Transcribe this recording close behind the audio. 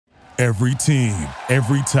Every team,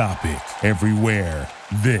 every topic, everywhere.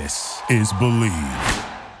 This is Believe.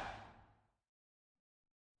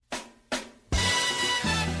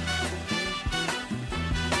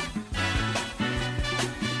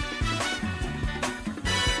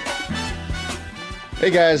 Hey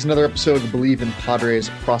guys, another episode of the Believe in Padres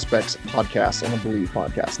Prospects podcast on the Believe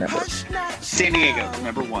Podcast Network. San Diego's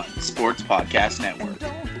 #1 sports podcast network.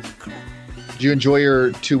 Did you enjoy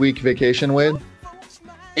your 2-week vacation, Wade?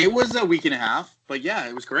 It was a week and a half, but yeah,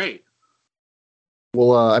 it was great.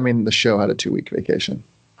 Well, the show had a 2-week vacation.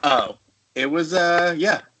 Oh, it was, everybody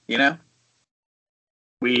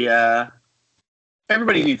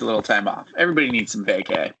needs a little time off. Everybody needs some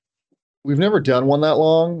vacay. We've never done one that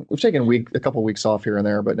long. We've taken a couple weeks off here and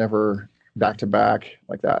there, but never back to back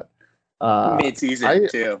like that. Mid-season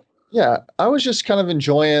too. Yeah, I was just kind of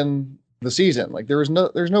enjoying the season. Like there's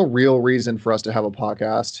no real reason for us to have a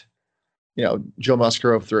podcast. You know, Joe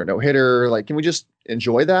Musgrove threw a no-hitter. Like, can we just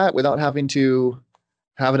enjoy that without having to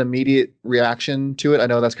have an immediate reaction to it? I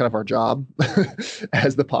know that's kind of our job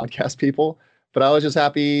as the podcast people, but I was just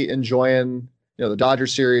happy enjoying, the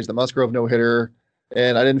Dodgers series, the Musgrove no-hitter.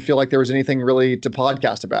 And I didn't feel like there was anything really to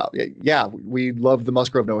podcast about. Yeah, we love the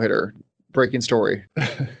Musgrove no-hitter. Breaking story.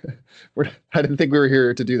 I didn't think we were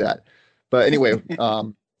here to do that. But anyway,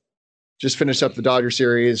 just finished up the Dodger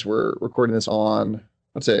series. We're recording this on,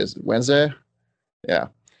 is it Wednesday? Yeah.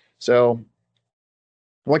 So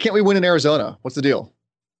why can't we win in Arizona? What's the deal?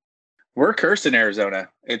 We're cursed in Arizona.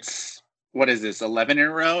 It's, what is this, 11 in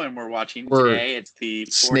a row? And we're watching today. It's the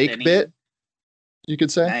snake inning. Bit, you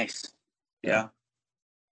could say. Nice. Yeah.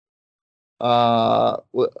 The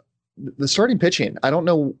starting pitching, I don't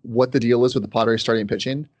know what the deal is with the Padres starting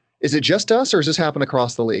pitching. Is it just us, or does this happen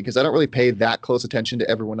across the league? Because I don't really pay that close attention to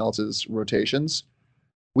everyone else's rotations.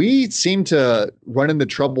 We seem to run into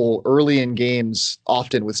trouble early in games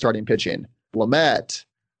often with starting pitching. Lamet,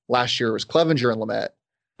 last year was Clevenger and Lamet.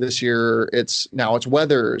 This year it's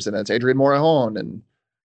Weathers, and it's Adrian Morejon, and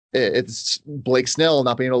it's Blake Snell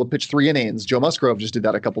not being able to pitch 3 innings. Joe Musgrove just did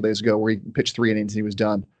that a couple days ago where he pitched 3 innings and he was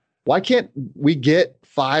done. Why can't we get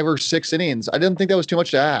 5 or 6 innings? I didn't think that was too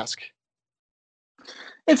much to ask.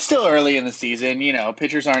 It's still early in the season.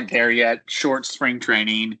 Pitchers aren't there yet. Short spring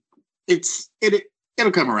training.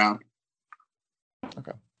 It'll come around.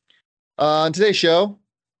 Okay. On today's show,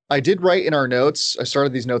 I did write in our notes. I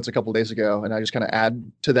started these notes a couple days ago, and I just kind of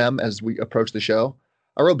add to them as we approach the show.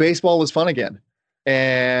 I wrote baseball was fun again,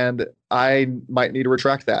 and I might need to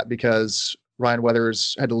retract that because Ryan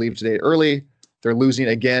Weathers had to leave today early. They're losing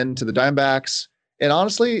again to the Diamondbacks. And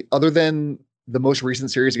honestly, other than the most recent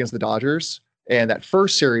series against the Dodgers and that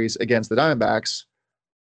first series against the Diamondbacks,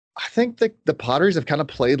 I think the Padres have kind of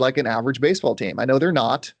played like an average baseball team. I know they're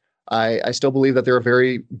not. I still believe that they're a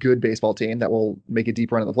very good baseball team that will make a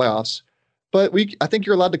deep run in the playoffs. But I think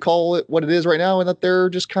you're allowed to call it what it is right now, and that they're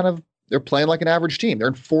just they're playing like an average team. They're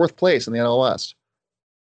in 4th place in the NL West.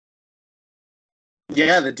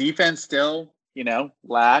 Yeah, the defense still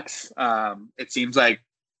lacks. It seems like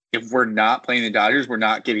if we're not playing the Dodgers, we're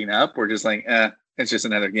not getting up. We're just like, it's just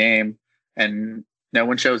another game, and no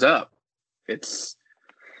one shows up. It's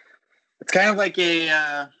kind of like a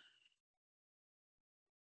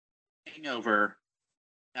hangover.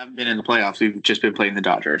 We haven't been in the playoffs. We've just been playing the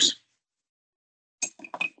Dodgers.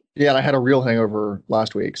 Yeah, and I had a real hangover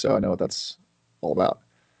last week, so I know what that's all about.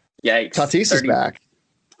 Yikes. Tatis is back.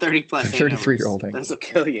 30 plus 33-year-old hangover. This will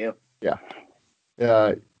kill you. Yeah.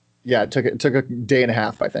 It took a day and a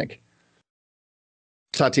half, I think.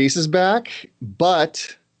 Tatis is back,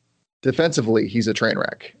 but defensively, he's a train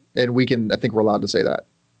wreck. And I think we're allowed to say that.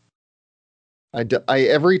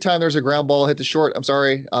 Every time there's a ground ball hit the short, I'm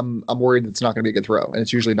sorry, I'm worried it's not going to be a good throw. And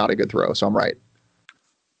it's usually not a good throw, so I'm right.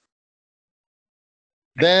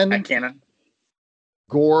 Then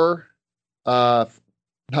Gore,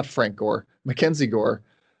 not Frank Gore, Mackenzie Gore.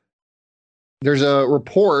 There's a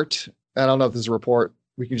report. I don't know if this is a report.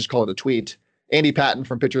 We can just call it a tweet. Andy Patton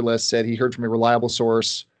from Pitcher List said he heard from a reliable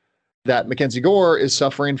source that Mackenzie Gore is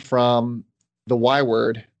suffering from the Y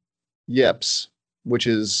word, yips, which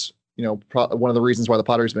is, one of the reasons why the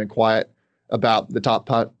Padres have been quiet about the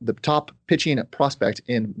top pitching prospect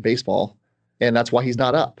in baseball, and that's why he's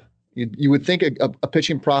not up. You would think a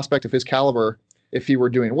pitching prospect of his caliber, if he were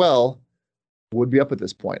doing well, would be up at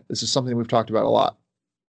this point. This is something we've talked about a lot.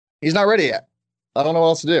 He's not ready yet. I don't know what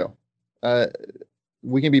else to do.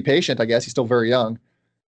 We can be patient, I guess. He's still very young.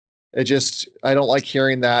 I don't like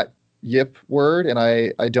hearing that yip word, and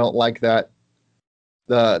I don't like that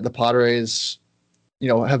the Padres,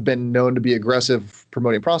 have been known to be aggressive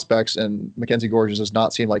promoting prospects, and Mackenzie Gore just does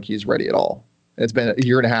not seem like he's ready at all. It's been a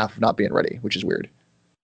year and a half of not being ready, which is weird.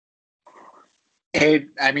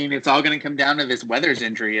 It's all going to come down to this Weathers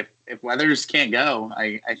injury. If Weathers can't go,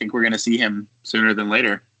 I think we're going to see him sooner than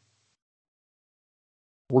later.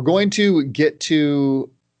 We're going to get to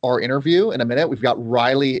our interview in a minute. We've got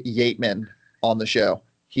Riley Yateman on the show.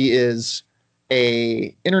 He is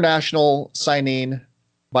a international signing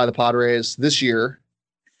by the Padres this year.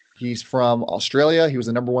 He's from Australia. He was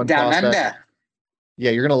the number one prospect.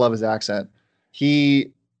 Yeah, you're going to love his accent.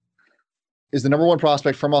 He is the number one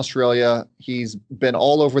prospect from Australia. He's been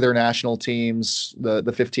all over their national teams, the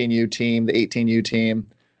 15U team, the 18U team,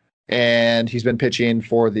 and he's been pitching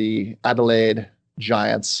for the Adelaide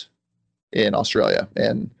Giants in Australia.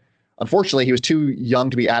 And unfortunately, he was too young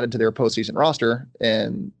to be added to their postseason roster,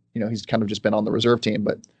 and he's kind of just been on the reserve team.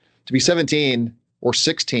 But to be 17 or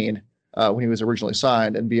 16 when he was originally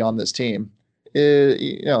signed and be on this team,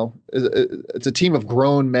 it's a team of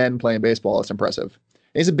grown men playing baseball. It's impressive.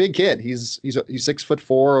 And he's a big kid. He's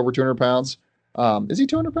 6'4", over 200 pounds. Is he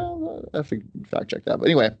 200 pounds? I have to fact check that. But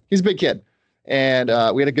anyway, he's a big kid. And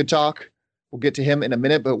we had a good talk. We'll get to him in a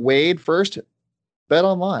minute. But Wade, first, Bet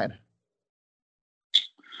Online.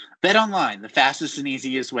 Bet Online, the fastest and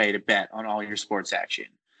easiest way to bet on all your sports action.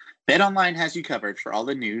 Bet Online has you covered for all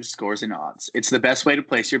the news, scores, and odds. It's the best way to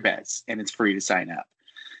place your bets, and it's free to sign up.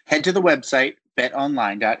 Head to the website,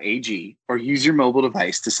 betonline.ag, or use your mobile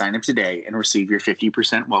device to sign up today and receive your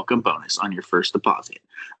 50% welcome bonus on your first deposit.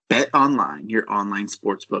 Bet Online, your online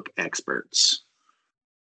sportsbook experts.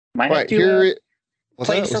 Might have to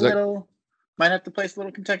place a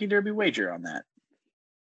little Kentucky Derby wager on that.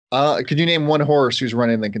 Could you name one horse who's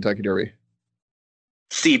running the Kentucky Derby?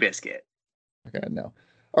 Seabiscuit. Okay, no.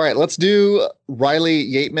 All right, let's do Riley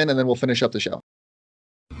Yateman, and then we'll finish up the show.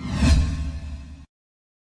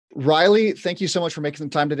 Riley, thank you so much for making some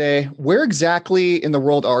time today. Where exactly in the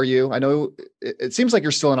world are you? I know it seems like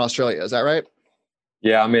you're still in Australia. Is that right?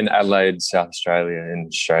 Yeah, I'm in Adelaide, South Australia, in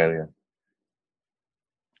Australia.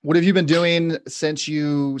 What have you been doing since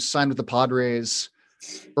you signed with the Padres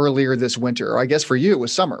earlier this winter? Or I guess for you, it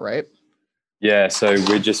was summer, right? Yeah, so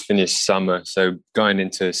we just finished summer. So going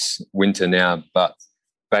into winter now, but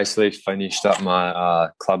basically finished up my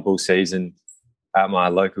club ball season at my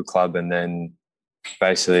local club, and then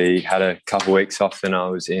basically had a couple of weeks off, and I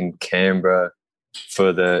was in Canberra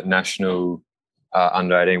for the national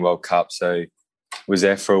under-18 World Cup. So was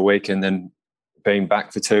there for a week, and then being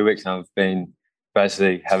back for 2 weeks. I've been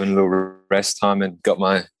basically having a little rest time and got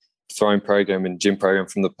my throwing program and gym program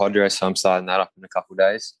from the Padres. So I'm starting that up in a couple of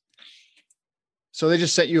days. So they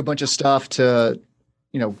just sent you a bunch of stuff to,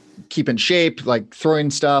 keep in shape, like throwing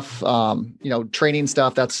stuff, training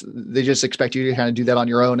stuff. They just expect you to kind of do that on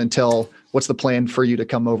your own until what's the plan for you to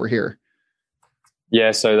come over here?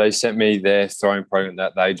 Yeah. So they sent me their throwing program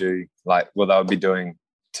that they do, like what they'll be doing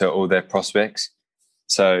to all their prospects.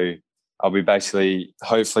 So I'll be basically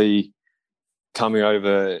hopefully coming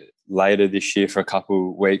over later this year for a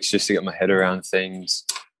couple of weeks just to get my head around things,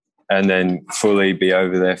 and then fully be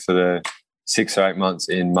over there for the 6 or 8 months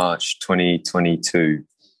in March 2022.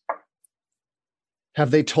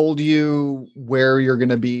 Have they told you where you're going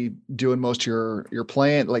to be doing most of your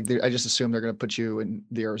playing? Like, I just assume they're going to put you in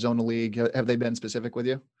the Arizona League. Have they been specific with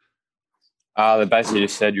you? They basically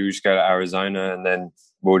just said you'll just go to Arizona, and then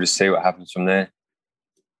we'll just see what happens from there.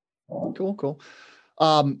 Cool.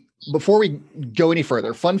 Before we go any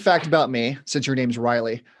further, fun fact about me, since your name's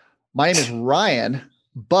Riley, my name is Ryan,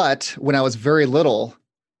 but when I was very little,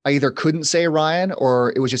 I either couldn't say Ryan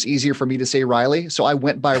or it was just easier for me to say Riley. So I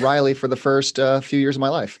went by Riley for the first few years of my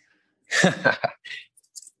life.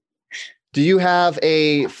 Do you have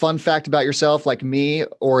a fun fact about yourself like me,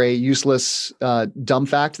 or a useless dumb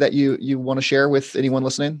fact that you want to share with anyone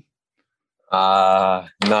listening? No,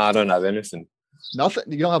 I don't have anything. Nothing?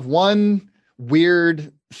 You don't have one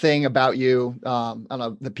weird thing about you, I don't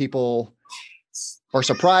know, that people are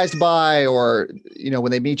surprised by, or,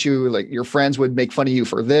 when they meet you, like your friends would make fun of you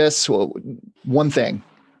for this? Well, one thing.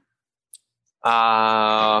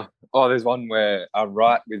 There's one where I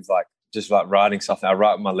write with just writing something. I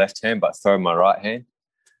write with my left hand, but throw my right hand.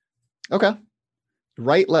 Okay.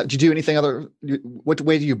 Right, left. Do you do anything other? What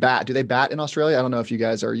way do you bat? Do they bat in Australia? I don't know if you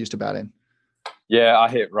guys are used to batting. Yeah, I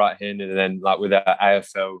hit right-handed, and then with our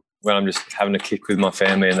AFL, when I'm just having a kick with my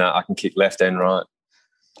family and that, I can kick left and right.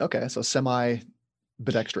 Okay, so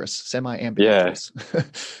semi-ambidextrous. Yeah.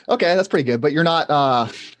 Okay, that's pretty good. But you're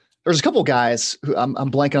not. There's a couple guys who I'm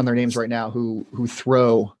blanking on their names right now who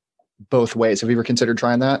throw both ways. Have you ever considered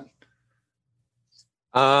trying that?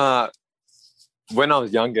 When I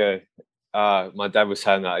was younger, my dad was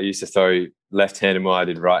saying that I used to throw left-handed more. I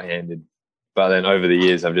did right-handed, but then over the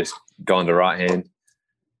years, I've just gone to right hand.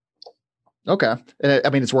 Okay,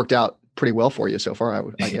 and it's worked out pretty well for you so far,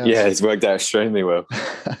 I guess. Yeah, it's worked out extremely well.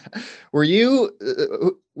 Were you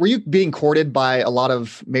being courted by a lot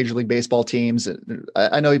of Major League Baseball teams?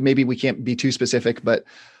 I know maybe we can't be too specific, but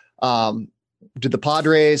did the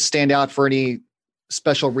Padres stand out for any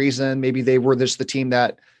special reason? Maybe they were just the team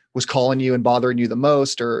that was calling you and bothering you the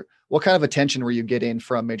most, or what kind of attention were you getting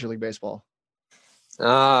from Major League Baseball?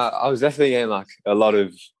 I was definitely getting like a lot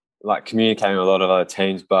of like communicating with a lot of other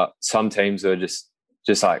teams, but some teams were just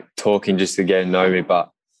like talking just to get to know me. But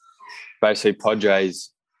basically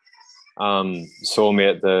Padres saw me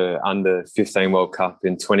at the under 15 World Cup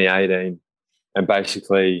in 2018, and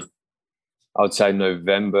basically I would say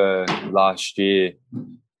November last year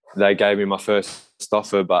they gave me my first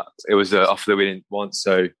offer, but it was an offer that we didn't want,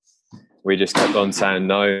 so we just kept on saying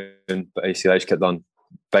no, and basically they just kept on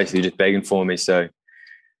basically just begging for me. So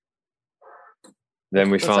then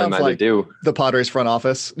we finally made the deal. The Padres front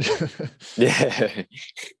office. Yeah.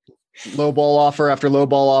 Low ball offer after low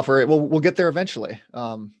ball offer. We'll get there eventually.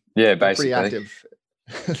 Yeah, basically. Pretty active.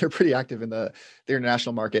 They're pretty active in the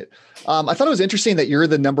international market. I thought it was interesting that you're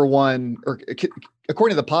the number one, or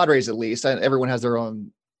according to the Padres at least, and everyone has their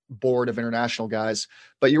own board of international guys,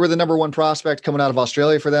 but you were the number one prospect coming out of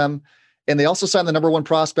Australia for them. And they also signed the number one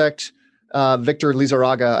prospect, Victor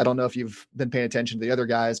Lizarraga. I don't know if you've been paying attention to the other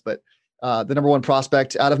guys, but the number one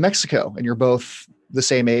prospect out of Mexico, and you're both the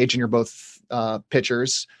same age and you're both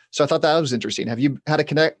pitchers. So I thought that was interesting. Have you had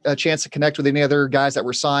a chance to connect with any other guys that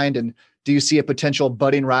were signed? And do you see a potential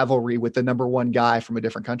budding rivalry with the number one guy from a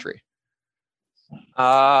different country?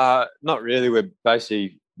 Not really. We're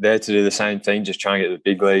basically there to do the same thing, just trying to get the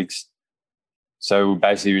big leagues. So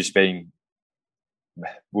basically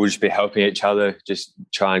we'll just be helping each other, just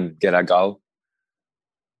try and get our goal.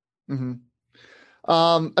 Mm-hmm.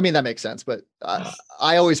 I mean, that makes sense, but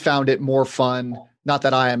I always found it more fun. Not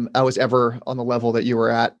that I was ever on the level that you were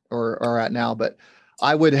at or are at now, but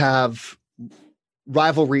I would have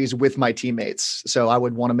rivalries with my teammates. So I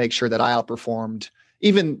would want to make sure that I outperformed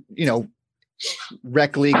even,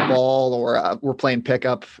 rec league ball, or we're playing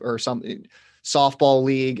pickup or something, softball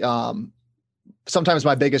league. Sometimes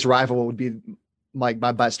my biggest rival would be my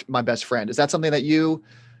best friend. Is that something that you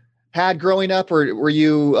had growing up, or were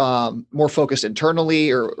you more focused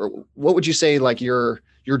internally, or what would you say like your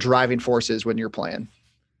driving forces when you're playing?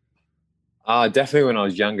 Definitely when I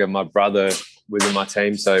was younger, my brother was in my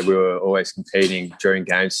team, so we were always competing during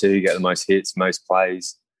games to get the most hits, most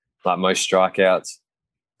plays, like most strikeouts.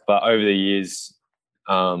 But over the years,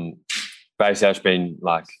 basically I've been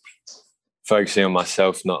like focusing on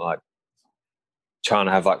myself, not like trying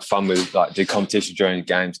to have like fun with like the competition during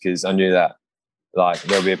games, because I knew that like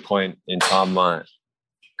there'll be a point in time in my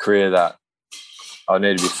career that I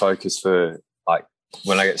need to be focused for like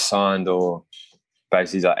when I get signed or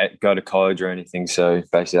basically like go to college or anything. So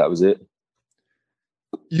basically that was it.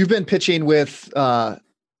 You've been pitching with the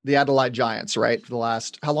Adelaide Giants, right? For the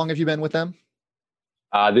last, how long have you been with them?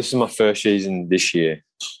 This is my first season this year.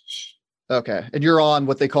 Okay. And you're on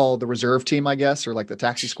what they call the reserve team, I guess, or like the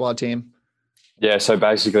taxi squad team? Yeah. So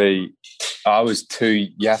basically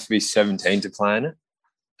you have to be 17 to play in it.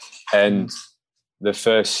 And the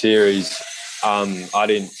first series, I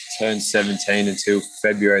didn't turn 17 until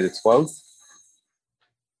February the 12th.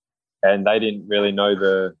 And they didn't really know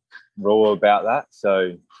the rule about that.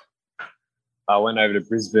 So I went over to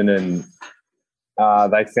Brisbane and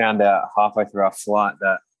they found out halfway through our flight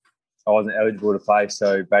that I wasn't eligible to play.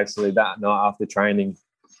 So basically that night after training,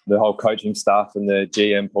 the whole coaching staff and the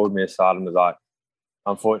GM pulled me aside and was like,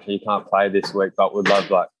 unfortunately, you can't play this week, but we'd love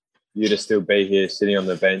like you to still be here sitting on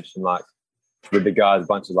the bench and like with the guys, a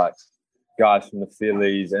bunch of like guys from the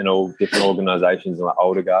Phillies and all different organizations and like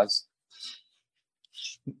older guys.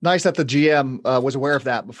 Nice that the GM was aware of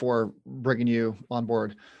that before bringing you on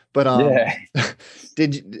board. But yeah.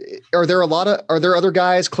 Are there other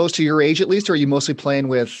guys close to your age at least, or are you mostly playing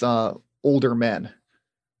with older men?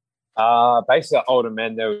 Basically older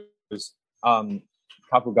men. There was a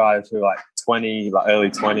couple guys who were like 20, like early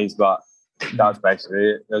 20s, but that was basically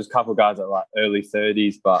it. There was a couple guys at like early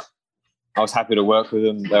 30s, but I was happy to work with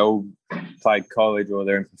them. They all played college or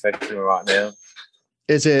they're in professional right now.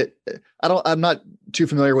 I'm not too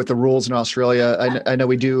familiar with the rules in Australia. I know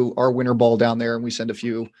we do our winter ball down there and we send a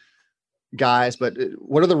few guys, but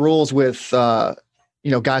what are the rules with,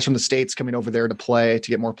 guys from the States coming over there to play, to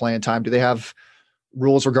get more playing time? Do they have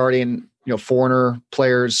rules regarding, foreigner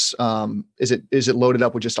players? Is it loaded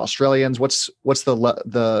up with just Australians? What's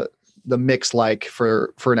the mix like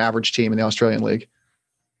for an average team in the Australian League?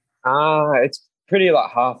 It's pretty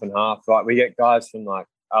like half and half. Like we get guys from like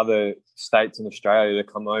other states in Australia to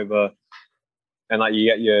come over, and like you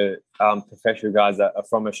get your professional guys that are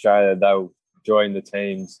from Australia, they'll join the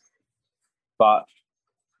teams. But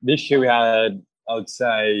this year we had, I would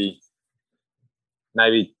say,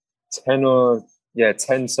 maybe 10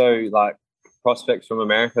 like prospects from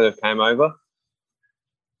America that came over.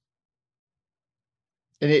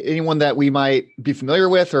 Anyone that we might be familiar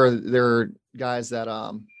with, or there are guys that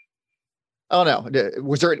I don't know.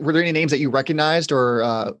 Were there any names that you recognized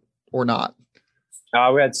or not?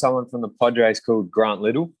 We had someone from the Padres called Grant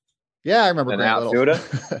Little. Yeah, I remember an Grant outfielder.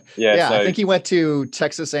 Little. Yeah, so, I think he went to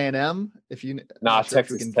Texas A&M. If you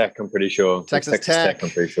Texas Tech, I'm pretty sure. Texas Tech, I'm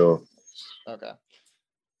pretty sure. Okay,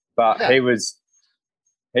 but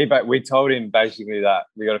we told him basically that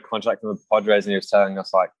we got a contract with the Padres, and he was telling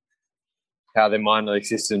us like how their minor league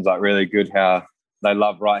system's like really good, how they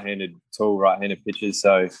love tall right-handed pitchers.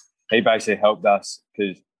 So he basically helped us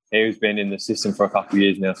because he's been in the system for a couple of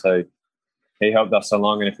years now. So he helped us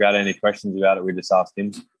along, and if we had any questions about it, we just asked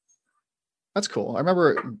him. That's cool. I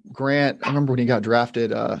remember Grant. I remember when he got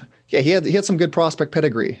drafted. He had some good prospect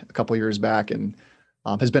pedigree a couple of years back, and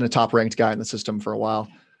has been a top ranked guy in the system for a while.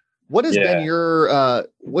 What has been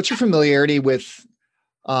what's your familiarity with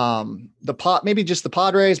maybe just the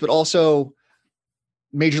Padres, but also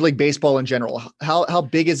Major League Baseball in general? How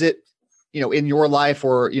big is it, in your life,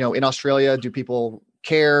 or in Australia? Do people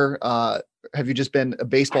care? Have you just been a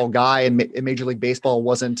baseball guy, and Major League Baseball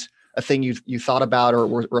wasn't a thing you thought about or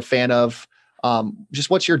were a fan of? Just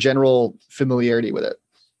what's your general familiarity with it?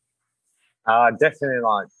 Definitely,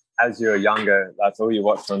 like as you were younger, that's all you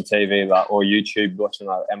watched on TV, like, or YouTube, watching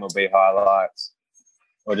like MLB highlights,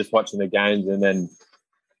 or just watching the games, and then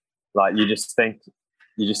like you just think to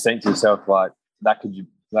yourself like that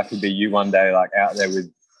could be you one day, like out there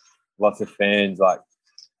with lots of fans, like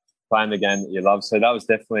playing the game that you love. So that was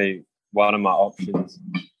definitely one of my options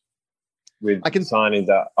with signings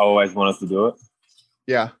that I always wanted to do it.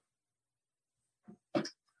 Yeah.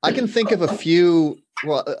 I can think of a few,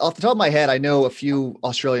 well, off the top of my head, I know a few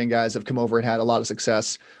Australian guys have come over and had a lot of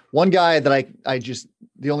success. One guy that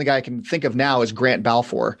the only guy I can think of now is Grant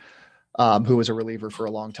Balfour, who was a reliever for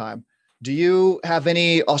a long time. Do you have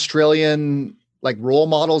any Australian like role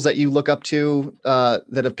models that you look up to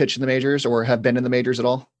that have pitched in the majors or have been in the majors at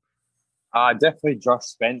all? Definitely Josh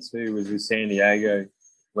Spence, who was with San Diego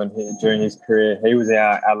during his career. He was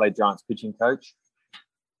our Adelaide Giants pitching coach.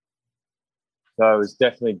 So it was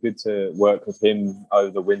definitely good to work with him over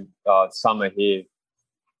the summer here,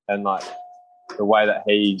 and like the way that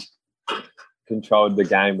he controlled the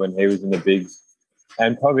game when he was in the bigs.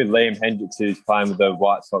 And probably Liam Hendricks, who's playing with the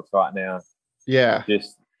White Sox right now. Yeah.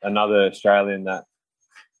 Just another Australian that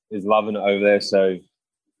is loving it over there,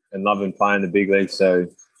 and loving playing the big league. So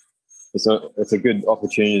it's a good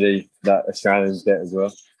opportunity that Australians get as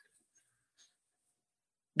well.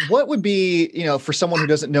 What would be, for someone who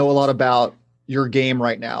doesn't know a lot about your game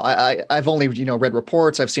right now? I've only, read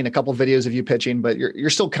reports. I've seen a couple of videos of you pitching, but you're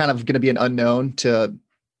still kind of going to be an unknown to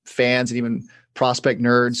fans and even prospect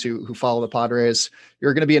nerds who follow the Padres.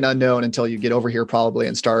 You're going to be an unknown until you get over here probably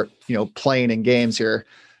and start, playing in games here.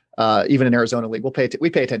 Even in Arizona League, we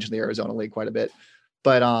pay attention to the Arizona League quite a bit,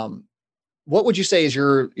 but what would you say is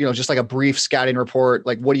your, just like a brief scouting report?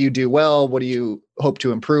 Like, what do you do well? What do you hope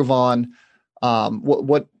to improve on?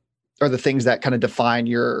 What are the things that kind of define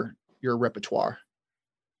your repertoire?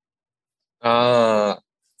 Well,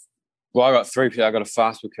 I got three. I got a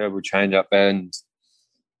fastball, curveball, changeup, and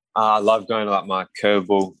I love going to like my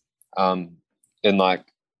curveball in like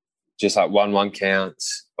just like 1-1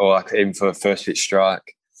 counts, or like even for a first pitch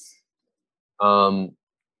strike.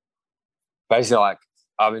 Basically, like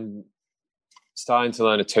I've been starting to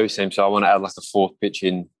learn a two-seam, so I want to add like a fourth pitch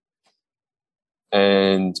in,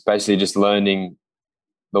 and basically just learning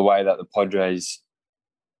the way that the Padres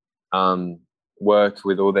work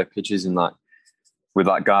with all their pitches, and like with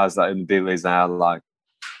like guys that in the big leagues now, like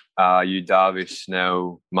Yu Darvish,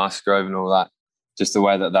 Snell, Musgrove, and all that. Just the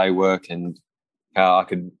way that they work, and how I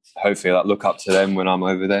could hopefully like look up to them when I'm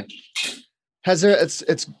over there.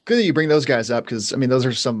 It's good that you bring those guys up, because I mean those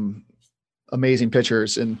are some amazing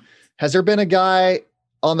pitchers. And has there been a guy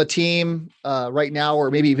on the team right now, or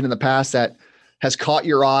maybe even in the past, that has caught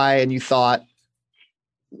your eye and you thought,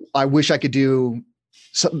 I wish I could do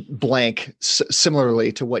some blank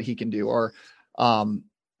similarly to what he can do? Or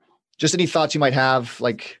just any thoughts you might have,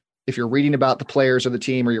 like if you're reading about the players or the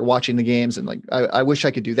team, or you're watching the games and like, I wish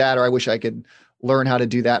I could do that, or I wish I could learn how to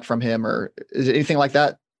do that from him, or is it anything like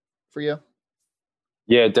that for you?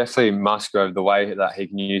 Yeah, definitely Musgrove, the way that he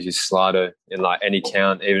can use his slider in like any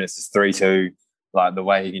count, even if it's 3-2, like the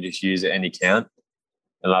way he can just use it any count.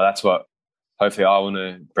 And like that's what hopefully I want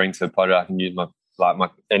to bring to the Padres. I can use my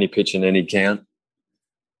any pitch in any count.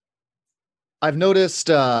 I've noticed,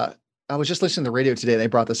 I was just listening to the radio today. They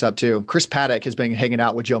brought this up too. Chris Paddock has been hanging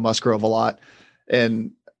out with Joe Musgrove a lot,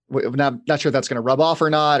 and not sure if that's going to rub off or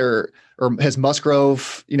not, or has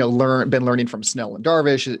Musgrove, been learning from Snell and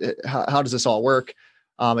Darvish? How does this all work?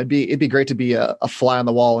 It'd be great to be a fly on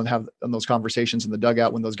the wall and have those conversations in the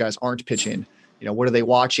dugout when those guys aren't pitching. What are they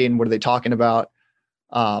watching? What are they talking about?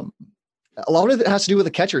 A lot of it has to do with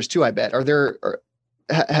the catchers too, I bet.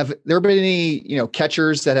 Have there been any,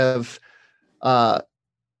 catchers that have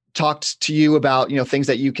talked to you about, things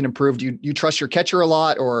that you can improve? Do you trust your catcher a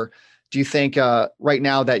lot, or do you think right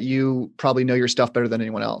now that you probably know your stuff better than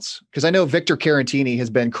anyone else? Because I know Victor Caratini has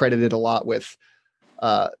been credited a lot with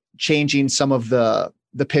changing some of the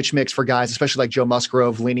pitch mix for guys, especially like Joe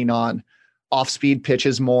Musgrove, leaning on off-speed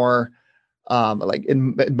pitches more. Like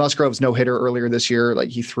in Musgrove's no hitter earlier this year, like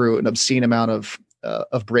he threw an obscene amount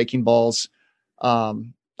of breaking balls. I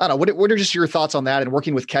don't know. What are just your thoughts on that and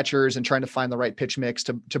working with catchers and trying to find the right pitch mix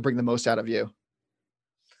to bring the most out of you?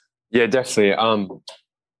 Yeah, definitely.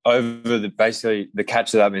 Over the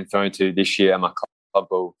catcher that I've been thrown to this year at my club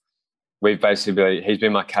ball, he's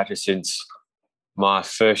been my catcher since my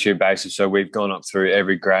first year basis. So we've gone up through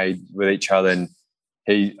every grade with each other, and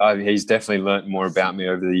he's definitely learned more about me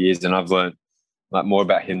over the years, and I've learned like more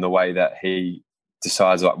about him, the way that he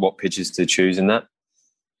decides like what pitches to choose in that.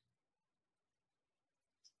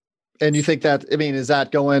 And you think that, is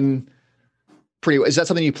that going is that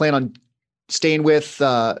something you plan on staying with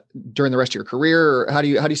during the rest of your career, or how do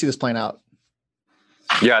you see this playing out?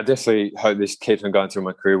 Yeah, I definitely hope this keeps on going through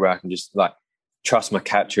my career where I can just like trust my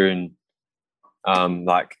catcher and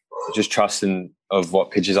like just trusting of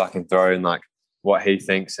what pitches I can throw and like what he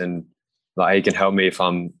thinks, and like he can help me if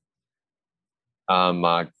I'm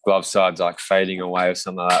my glove side's like fading away or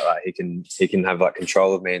something like that. Like he can have like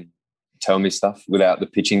control of me and tell me stuff without the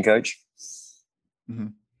pitching coach. Mm-hmm.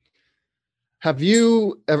 Have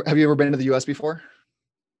you ever been to the US before?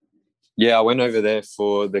 Yeah, I went over there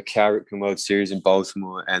for the Cal Ripken World Series in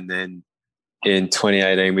Baltimore, and then in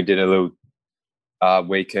 2018 we did a little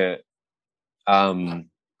week at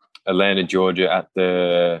Atlanta, Georgia at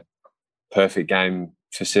the Perfect Game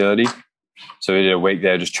facility. So we did a week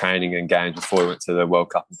there just training and games before we went to the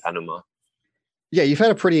World Cup in Panama. Yeah, you've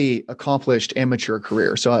had a pretty accomplished amateur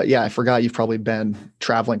career. So I forgot you've probably been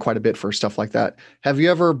traveling quite a bit for stuff like that. Have you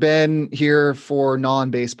ever been here for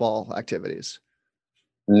non-baseball activities?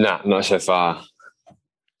 No, not so far.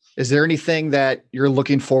 Is there anything that you're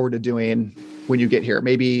looking forward to doing when you get here?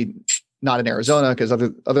 Maybe not in Arizona, because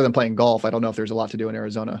other than playing golf, I don't know if there's a lot to do in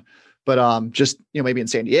Arizona. But just maybe in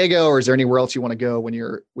San Diego, or is there anywhere else you want to go when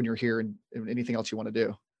you're here, and anything else you want to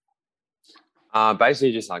do?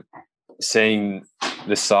 Basically, just like seeing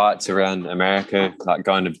the sights around America, like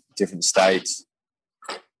going to different states,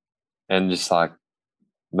 and just like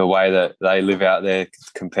the way that they live out there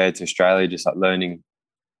compared to Australia, just like learning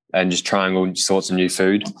and just trying all sorts of new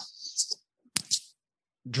food.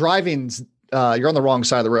 Driving's, you're on the wrong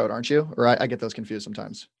side of the road, aren't you? Or I get those confused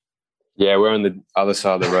sometimes. Yeah, we're on the other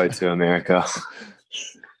side of the road to America.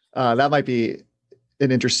 That might be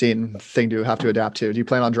an interesting thing to have to adapt to. Do you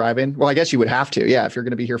plan on driving? Well, I guess you would have to, yeah, if you're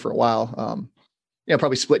going to be here for a while.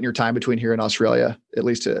 Probably splitting your time between here and Australia, at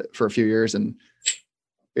least for a few years. And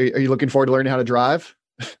are you looking forward to learning how to drive?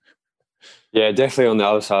 Yeah, definitely on the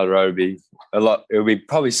other side of the road would be a lot. It would be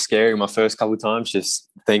probably scary my first couple of times, just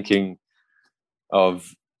thinking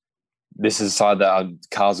of this is a side that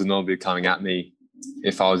cars would not be coming at me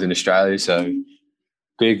if I was in Australia. So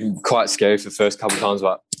it'd be quite scary for the first couple of times,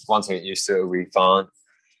 but once I get used to it, it'll be fine.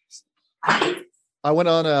 I went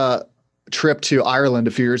on a trip to Ireland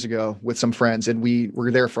a few years ago with some friends, and we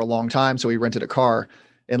were there for a long time. So we rented a car,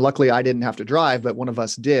 and luckily I didn't have to drive, but one of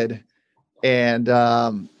us did.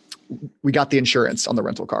 And we got the insurance on the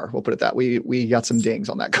rental car. We'll put it that we got some dings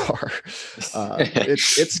on that car.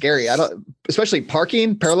 It's scary. Especially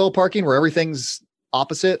parallel parking where everything's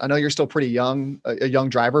opposite. I know you're still pretty young, a young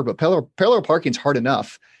driver, but parallel parking's hard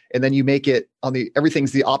enough. And then you make it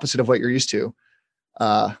everything's the opposite of what you're used to.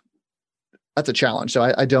 That's a challenge.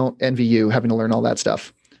 So I don't envy you having to learn all that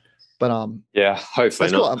stuff, but yeah,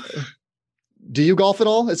 hopefully not. Cool. Do you golf at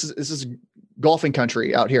all? This is golfing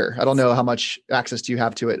country out here. I don't know how much access do you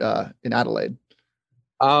have to it in Adelaide.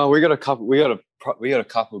 We got a couple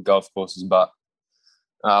of golf courses, but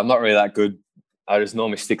I'm not really that good. I just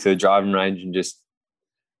normally stick to the driving range and just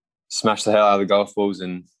smash the hell out of the golf balls,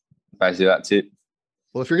 and basically that's it.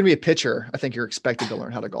 Well, if you're going to be a pitcher, I think you're expected to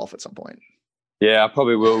learn how to golf at some point. Yeah, I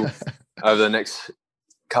probably will over the next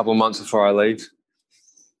couple of months before I leave.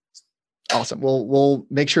 Awesome. We'll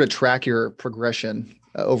make sure to track your progression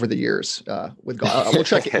over the years with golf.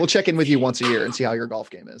 We'll check in with you once a year and see how your golf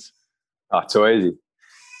game is. Oh, too easy.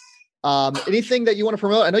 Anything that you want to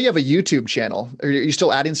promote? I know you have a YouTube channel. Are you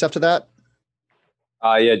still adding stuff to that?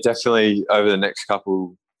 Yeah, definitely over the next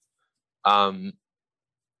couple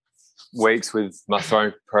weeks with my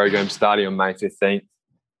throwing program starting on May 15th.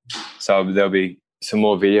 So there'll be some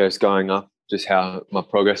more videos going up, just how my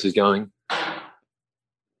progress is going.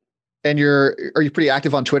 And are you pretty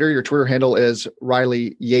active on Twitter? Your Twitter handle is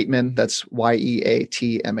Riley Yeatman. That's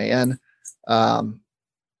YEATMAN.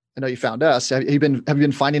 I know you found us. Have you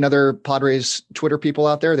been finding other Padres Twitter people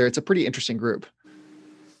out there? It's a pretty interesting group.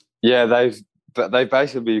 Yeah, they've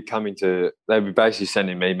basically they've been basically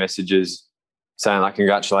sending me messages saying like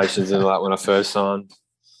congratulations and like when I first signed.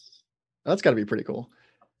 That's got to be pretty cool.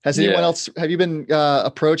 Has anyone else? Have you been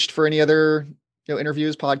approached for any other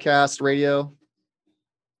interviews, podcasts, radio?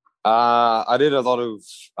 I did a lot of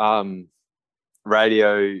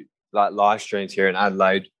radio like live streams here in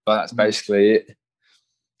Adelaide, but that's basically it.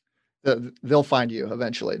 They'll find you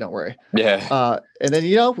eventually. Don't worry. Yeah. And then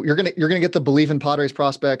you're gonna get the Believe in Padres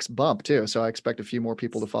Prospects bump too. So I expect a few more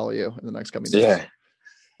people to follow you in the next coming days. Yeah.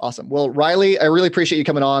 Awesome. Well, Riley, I really appreciate you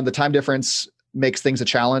coming on. The time difference makes things a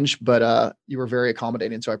challenge, but you were very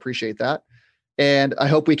accommodating, so I appreciate that. And I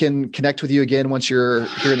hope we can connect with you again once you're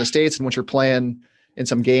here in the States and once you're playing in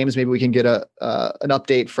some games. Maybe we can get an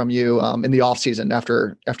update from you in the off season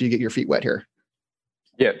after you get your feet wet here.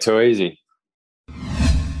 Yeah, too easy.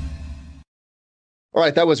 All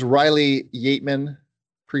right, that was Riley Yeatman.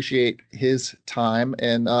 Appreciate his time.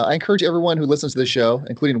 And I encourage everyone who listens to this show,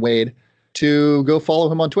 including Wade, to go follow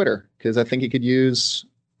him on Twitter, because I think he could use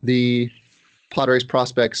the Padres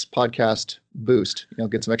Prospects podcast boost,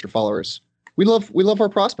 get some extra followers. We love our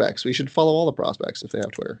prospects. We should follow all the prospects if they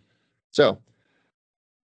have Twitter. So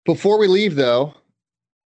before we leave, though,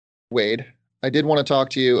 Wade, I did want to talk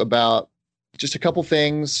to you about just a couple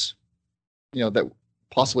things, that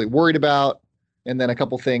possibly worried about, and then a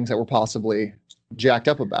couple things that were possibly jacked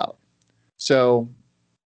up about. So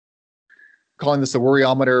calling this the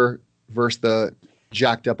worryometer versus the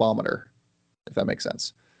jacked upometer, if that makes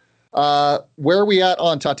sense. Where are we at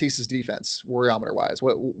on Tatis's defense, worryometer wise?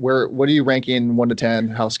 What are you ranking 1 to 10?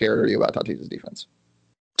 How scared are you about Tatis's defense?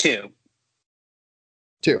 2.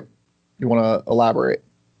 You want to elaborate?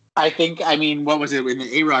 What was it in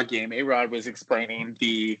the A-Rod game? A-Rod was explaining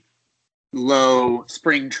the low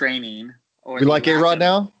spring training. We like A-Rod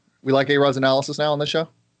now? We like A-Rod's analysis now on this show?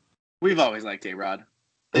 We've always liked A-Rod.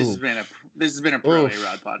 This has been a pro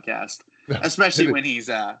A-Rod podcast, especially when he's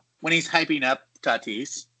hyping up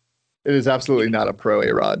Tatis. It is absolutely not a pro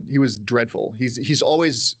A-Rod. He was dreadful. He's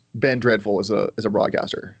always been dreadful as a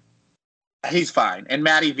broadcaster. He's fine, and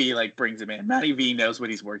Matty V brings him in. Matty V knows what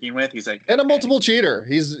he's working with. He's like, and a multiple cheater.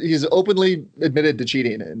 He's openly admitted to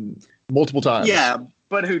cheating and multiple times. Yeah,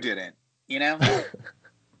 but who didn't?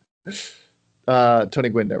 Tony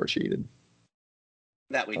Gwynn never cheated.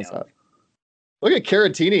 That we know. That? Look at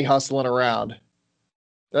Caratini hustling around.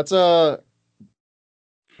 That's Ha-Seong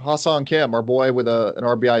Kim, our boy with an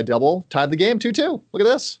RBI double, tied the game 2-2. Look at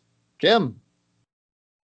this, Kim.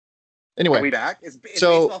 Anyway, are we back? Is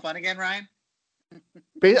baseball fun again, Ryan?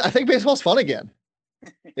 I think baseball's fun again.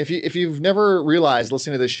 If you've never realized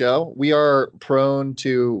listening to this show, we are prone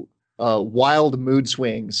to wild mood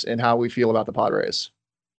swings in how we feel about the Padres,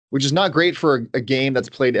 which is not great for a game that's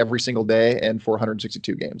played every single day and for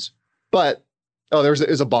 162 games. But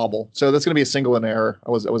there's a bobble, so that's going to be a single in error.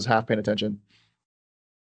 I was half paying attention.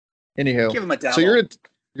 Anywho, give him a double. So you're at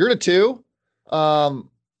a 2.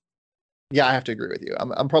 Yeah, I have to agree with you.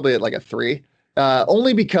 I'm probably at like a 3.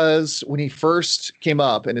 Only because when he first came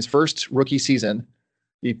up in his first rookie season,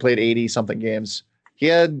 he played 80 something games. He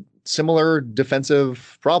had similar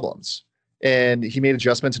defensive problems, and he made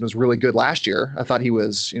adjustments and was really good last year. I thought he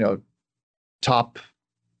was, top,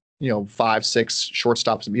 5-6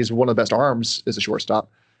 shortstops. He's one of the best arms as a shortstop.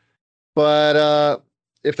 But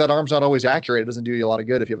if that arm's not always accurate, it doesn't do you a lot of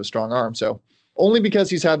good if you have a strong arm. So only because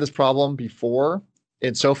he's had this problem before.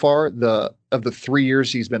 And so far, of the 3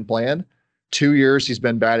 years he's been playing, 2 years he's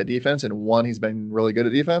been bad at defense, and 1 he's been really good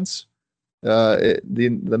at defense. The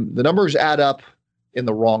numbers add up in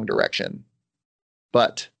the wrong direction,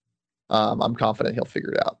 but I'm confident he'll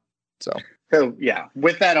figure it out. So yeah,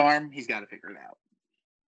 with that arm, he's got to figure it out.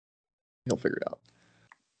 He'll figure it out.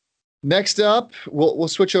 Next up, we'll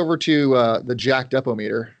switch over to the jacked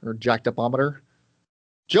upometer or jacked upometer.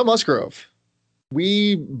 Joe Musgrove.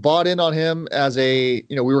 We bought in on him as we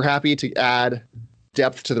were happy to add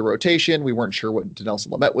depth to the rotation. We weren't sure what Dinelson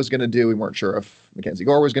Lamet was going to do. We weren't sure if Mackenzie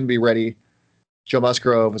Gore was going to be ready. Joe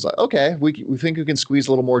Musgrove was like, okay, we think we can squeeze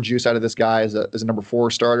a little more juice out of this guy as a number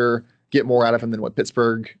 4 starter, get more out of him than what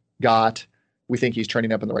Pittsburgh got. We think he's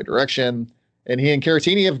trending up in the right direction. And he and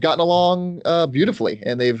Caratini have gotten along beautifully,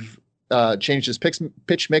 and they've changed his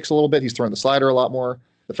pitch mix a little bit. He's throwing the slider a lot more,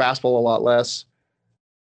 the fastball a lot less.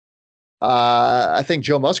 I think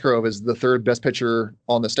Joe Musgrove is the third best pitcher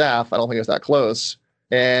on the staff. I don't think it's that close.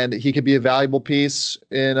 And he could be a valuable piece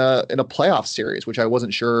in a playoff series, which I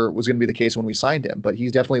wasn't sure was going to be the case when we signed him. But he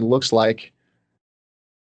definitely looks like,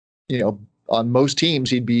 on most teams,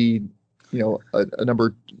 he'd be, a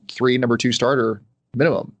number 3, number 2 starter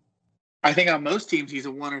minimum. I think on most teams, he's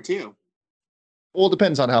a 1 or 2. Well, it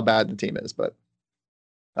depends on how bad the team is. But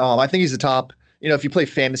I think he's the top. If you play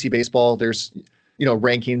fantasy baseball, there's,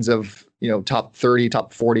 rankings of, top 30,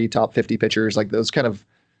 top 40, top 50 pitchers. Like those kind of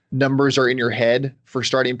numbers are in your head for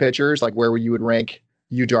starting pitchers, like where you would rank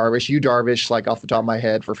Yu Darvish. Yu Darvish, like off the top of my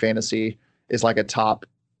head for fantasy, is like a top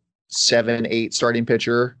 7, 8 starting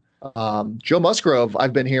pitcher. Joe Musgrove,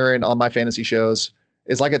 I've been hearing on my fantasy shows,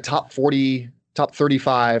 is like a top 40, top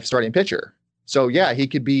 35 starting pitcher. So yeah, he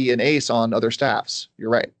could be an ace on other staffs.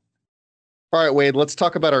 You're right. All right, Wade, let's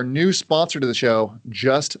talk about our new sponsor to the show,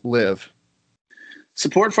 Just Live.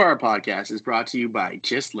 Support for our podcast is brought to you by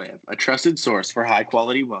Just Live, a trusted source for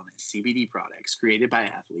high-quality wellness CBD products created by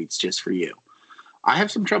athletes just for you. I have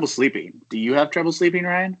some trouble sleeping. Do you have trouble sleeping,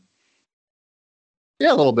 Ryan?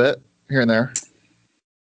 Yeah, a little bit here and there.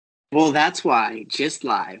 Well, that's why Just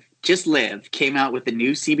Live came out with the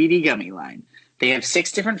new CBD gummy line. They have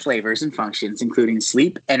 6 different flavors and functions, including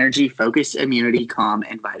sleep, energy, focus, immunity, calm,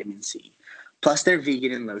 and vitamin C. Plus, they're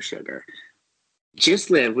vegan and low sugar. Just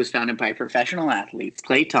Live was founded by professional athletes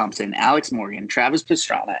Klay Thompson, Alex Morgan, Travis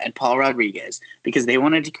Pastrana, and Paul Rodriguez because they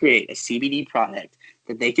wanted to create a CBD product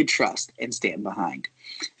that they could trust and stand behind.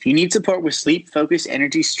 If you need support with sleep, focus,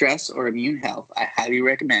 energy, stress, or immune health, I highly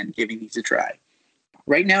recommend giving these a try.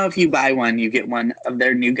 Right now, if you buy one, you get one of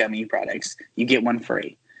their new gummy products. You get one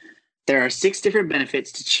free. There are 6 different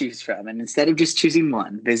benefits to choose from, and instead of just choosing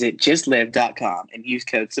one, visit justlive.com and use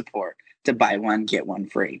code SUPPORT to buy one, get one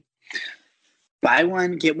free. Buy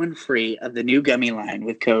one, get one free of the new gummy line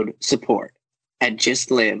with code SUPPORT at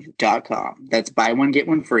justlive.com. That's buy one, get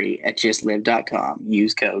one free at justlive.com.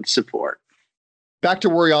 Use code SUPPORT. Back to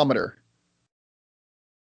Worryometer.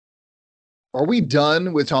 Are we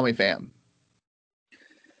done with Tommy Pham?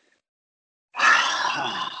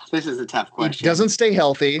 This is a tough question. He doesn't stay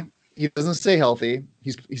healthy.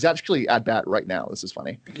 He's actually at bat right now. This is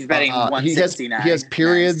funny. He's batting 169. He has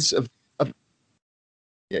periods of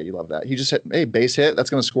yeah, you love that. He just hit a base hit. That's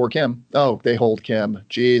going to score Kim. Oh, they hold Kim.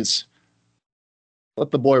 Jeez.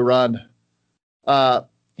 Let the boy run.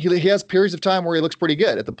 He has periods of time where he looks pretty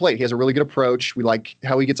good at the plate. He has a really good approach. We like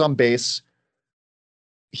how he gets on base.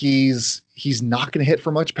 He's not going to hit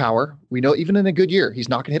for much power. We know even in a good year, he's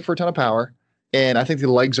not going to hit for a ton of power. And I think the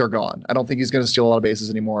legs are gone. I don't think he's going to steal a lot of bases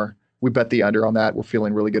anymore. We bet the under on that. We're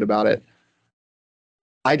feeling really good about it.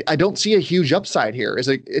 I don't see a huge upside here.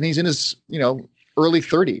 And he's in his, early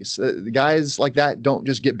 30s. The guys like that don't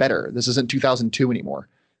just get better. This isn't 2002 anymore,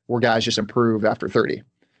 where guys just improve after 30.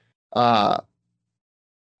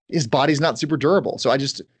 His body's not super durable. So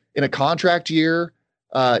in a contract year,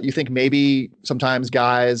 you think maybe sometimes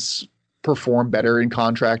guys perform better in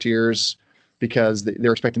contract years because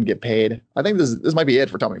they're expecting to get paid. I think this might be it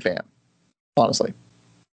for Tommy Pham, honestly.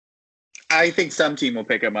 I think some team will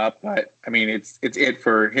pick him up, but I mean, it's it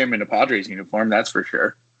for him in a Padres uniform. That's for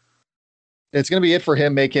sure. It's going to be it for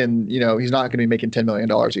him making, he's not going to be making $10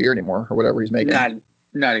 million a year anymore or whatever he's making.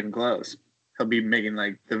 Not even close. He'll be making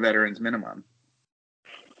like the veterans minimum.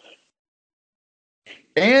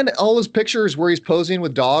 And all his pictures where he's posing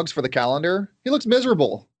with dogs for the calendar, he looks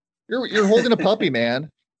miserable. You're holding a puppy, man.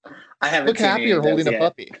 I haven't look happier holding a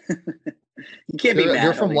puppy. You can't be mad.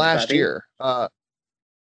 They're from last year.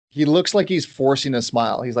 He looks like he's forcing a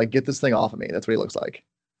smile. He's like, get this thing off of me. That's what he looks like.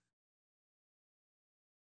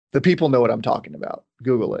 The people know what I'm talking about.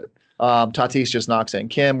 Google it. Tatis just knocks in.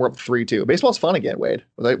 Kim, we're up 3-2. Baseball's fun again, Wade.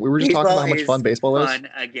 We were just talking about how much fun baseball is. Fun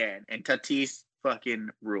again. And Tatis fucking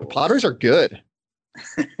rules. The Padres are good.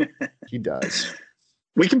 He does.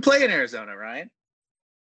 We can play in Arizona, right?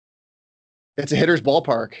 It's a hitter's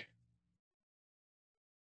ballpark.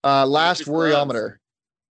 Last Worryometer.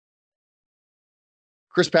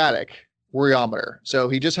 Chris Paddock, Worryometer. So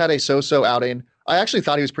he just had a so-so outing. I actually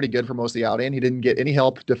thought he was pretty good for most of the outing. He didn't get any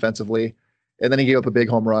help defensively. And then he gave up a big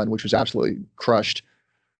home run, which was absolutely crushed.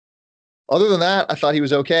 Other than that, I thought he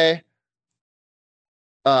was okay.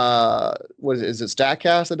 Is it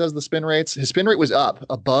StatCast that does the spin rates? His spin rate was up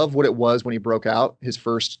above what it was when he broke out his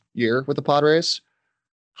first year with the Padres.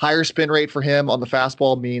 Higher spin rate for him on the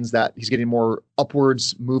fastball means that he's getting more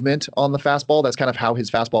upwards movement on the fastball. That's kind of how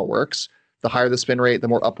his fastball works. the higher the spin rate, the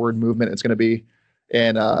more upward movement it's going to be.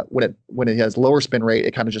 And when it has lower spin rate,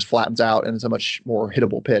 it kind of just flattens out and it's a much more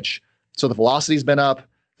hittable pitch. So the velocity's been up,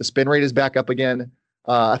 the spin rate is back up again.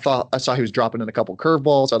 I saw he was dropping in a couple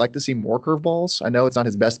curveballs. I'd like to see more curveballs. I know it's not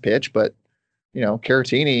his best pitch, but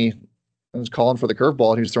Caratini was calling for the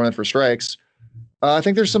curveball and he was throwing it for strikes. I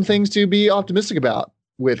think there's some things to be optimistic about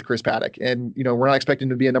with Chris Paddack, and we're not expecting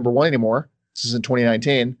him to be a number one anymore. This is in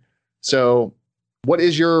 2019. So, what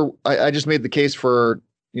is your? I just made the case for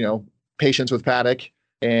patience with Paddack,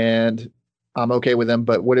 and I'm okay with him.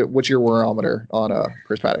 But what's your barometer on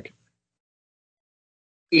Chris Paddack?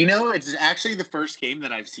 It's actually the first game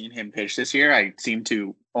that I've seen him pitch this year. I seem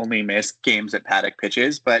to only miss games that Paddack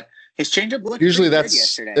pitches, but his changeup looked usually pretty that's good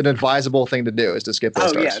yesterday. An advisable thing to do is to skip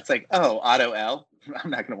those starts. Yeah, it's like Auto L.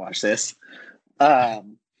 I'm not going to watch this.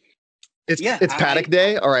 It's Paddack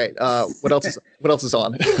Day. All right. What else is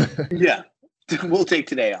on? Yeah, we'll take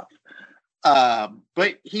today off.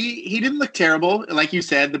 But he didn't look terrible. Like you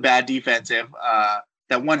said, the bad defensive.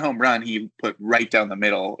 That one home run he put right down the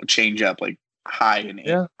middle, change up like high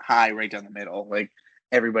right down the middle. Like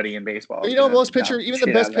everybody in baseball. Most pitchers, even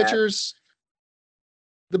the best pitchers,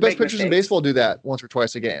 in baseball do that once or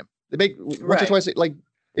twice a game. They make once or twice. Like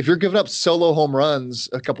if you're giving up solo home runs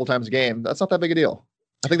a couple times a game, that's not that big a deal.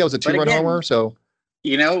 I think that was a 2-run homer. So,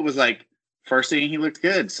 it was like first inning he looked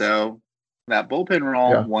good. So that bullpen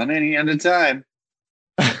roll, 1 inning at a time.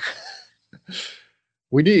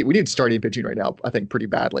 We need starting pitching right now. I think pretty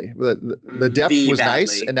badly. The depth was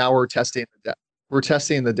nice, and now we're testing the depth. We're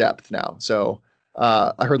testing the depth now. So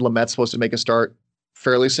I heard Lamet's supposed to make a start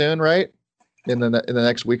fairly soon, right? In the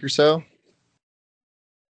next week or so.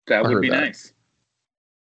 That would be nice.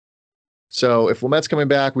 So if Lamet's coming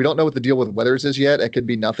back, we don't know what the deal with Weathers is yet. It could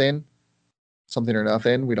be something or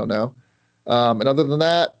nothing. We don't know. And other than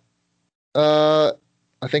that, I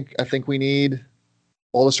think we need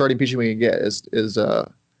all the starting pitching we can get. Is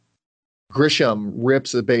Grisham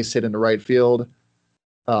rips a base hit into right field.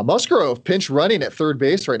 Musgrove pinch running at third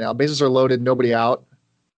base right now. Bases are loaded, nobody out.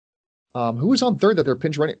 Who was on third that they're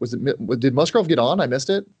pinch running? Did Musgrove get on? I missed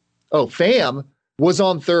it. Oh, Pham was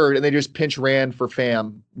on third, and they just pinch ran for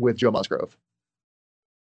Pham with Joe Musgrove.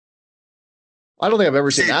 I don't think I've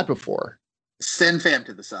ever seen that before. Send Pham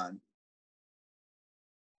to the sun.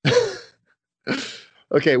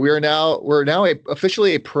 Okay, we're now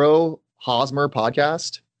officially a pro Hosmer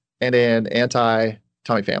podcast and an anti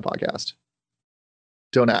Tommy Pham podcast.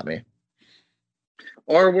 Don't at me.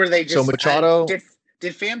 Or were they just so Machado?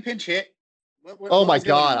 Did Pham pinch hit? Oh my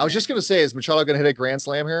God! I was just gonna say, is Machado gonna hit a grand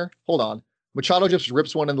slam here? Hold on. Machado just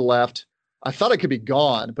rips one in the left. I thought it could be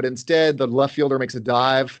gone, but instead the left fielder makes a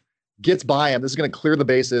dive, gets by him. This is going to clear the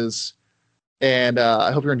bases. And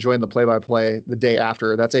I hope you're enjoying the play-by-play the day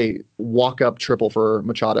after. That's a walk-up triple for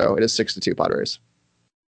Machado. It is 6-2 Padres.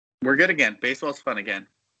 We're good again. Baseball's fun again.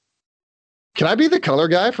 Can I be the color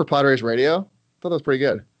guy for Padres radio? I thought that was pretty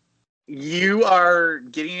good. You are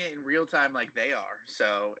getting it in real time like they are.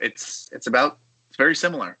 So it's very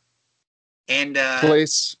similar. And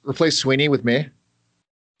replace Sweeney with me.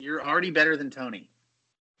 You're already better than Tony.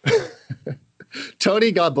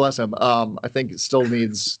 Tony, God bless him. I think it still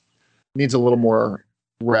needs a little more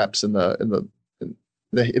reps in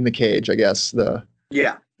the cage, I guess. The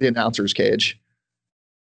announcer's cage.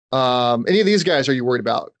 Any of these guys are you worried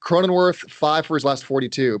about? Cronenworth 5 for his last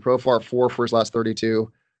 42. Profar 4 for his last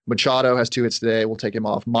 32. Machado has 2 hits today. We'll take him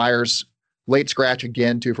off. Myers late scratch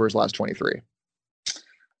again, 2 for his last 23.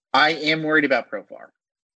 I am worried about Profar.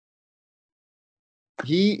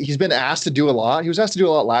 He's been asked to do a lot. He was asked to do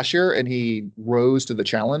a lot last year, and he rose to the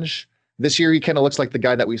challenge. This year, he kind of looks like the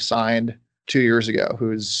guy that we signed 2 years ago,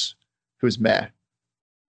 who's meh.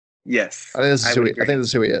 Yes, I think this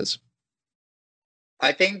is who he is.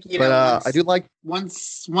 I think I do like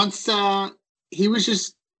once he was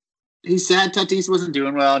just he said Tatis wasn't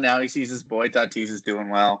doing well. Now he sees his boy Tatis is doing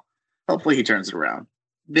well. Hopefully, he turns it around.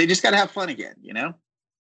 They just got to have fun again,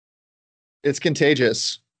 It's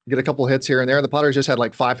contagious. Get a couple hits here and there. The Padres just had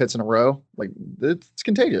like 5 hits in a row. Like it's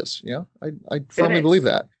contagious. I firmly believe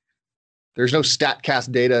that. There's no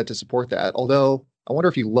StatCast data to support that. Although I wonder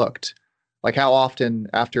if you looked, like how often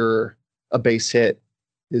after a base hit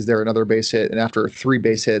is there another base hit, and after 3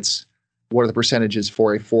 base hits, what are the percentages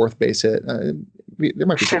for a 4th base hit? There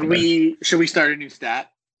might be. Should we start a new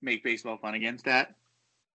stat? Make baseball fun again stat.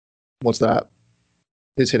 What's that?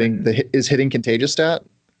 Is hitting contagious stat?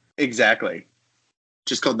 Exactly.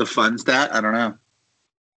 Just called the fun stat. I don't know.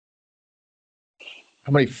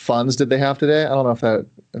 How many funds did they have today? I don't know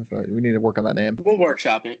if we need to work on that name. We'll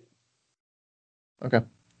workshop it. Okay.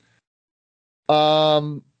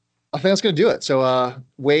 I think that's going to do it. So,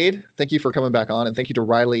 Wade, thank you for coming back on, and thank you to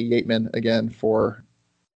Riley Yateman again for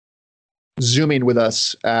Zooming with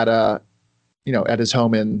us at at his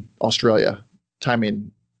home in Australia. Timing,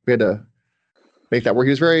 we had to make that work.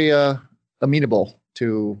 He was very amenable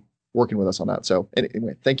to working with us on that. So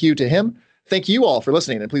anyway, thank you to him. Thank you all for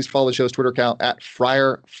listening, and please follow the show's Twitter account at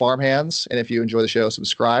Friar Farmhands. And if you enjoy the show,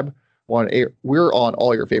 subscribe. We're on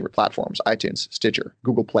all your favorite platforms: iTunes, Stitcher,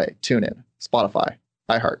 Google Play, TuneIn, Spotify,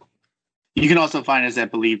 iHeart. You can also find us at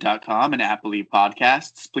Believe.com and at Believe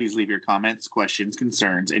Podcasts. Please leave your comments, questions,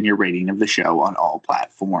 concerns, and your rating of the show on all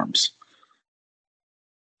platforms.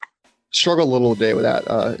 Struggled a little today with that.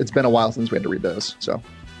 It's been a while since we had to read those, so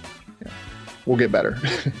yeah, we'll get better.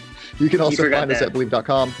 You can also find us at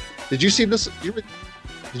Believe.com. Did you see this?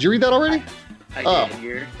 Did you read that already? I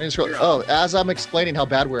did. As I'm explaining how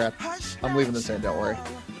bad we're at, I'm leaving this in. Don't worry.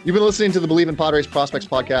 You've been listening to the Believe in Padres Prospects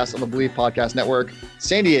podcast on the Believe Podcast Network,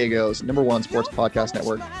 San Diego's #1 sports podcast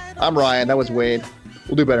network. I'm Ryan. That was Wade.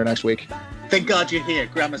 We'll do better next week. Thank God you're here.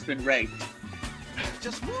 Grandma's been raped.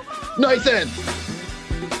 Nathan!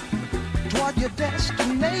 Toward your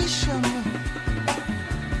destination,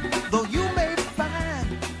 though you may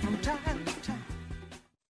find from time to time.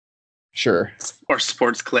 Sure. Or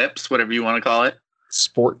sports clips, whatever you want to call it.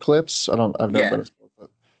 Sport clips? I've never been a sport clip.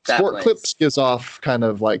 Sport place. Clips gives off kind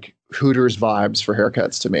of like Hooters vibes for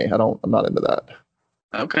haircuts to me. I'm not into that.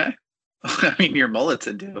 Okay. I mean, your mullet's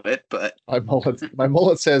into it, but My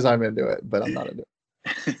mullet says I'm into it, but I'm not into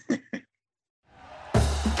it.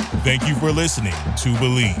 Thank you for listening to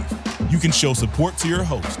Believe. You can show support to your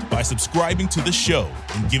host by subscribing to the show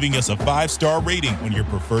and giving us a 5-star rating on your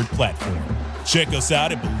preferred platform. Check us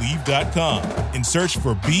out at Believe.com and search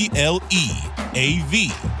for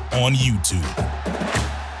BLEAV on YouTube.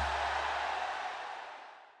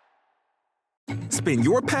 Spin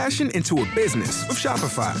your passion into a business with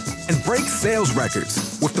Shopify and break sales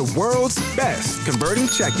records with the world's best converting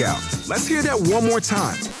checkout. Let's hear that one more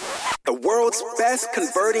time. The world's best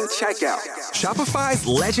converting checkout. Shopify's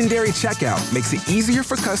legendary checkout makes it easier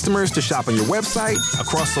for customers to shop on your website,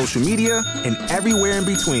 across social media, and everywhere in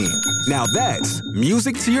between. Now that's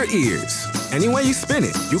music to your ears. Any way you spin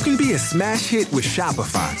it, you can be a smash hit with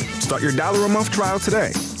Shopify. Start your $1 a month trial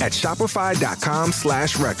today at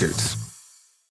shopify.com/records.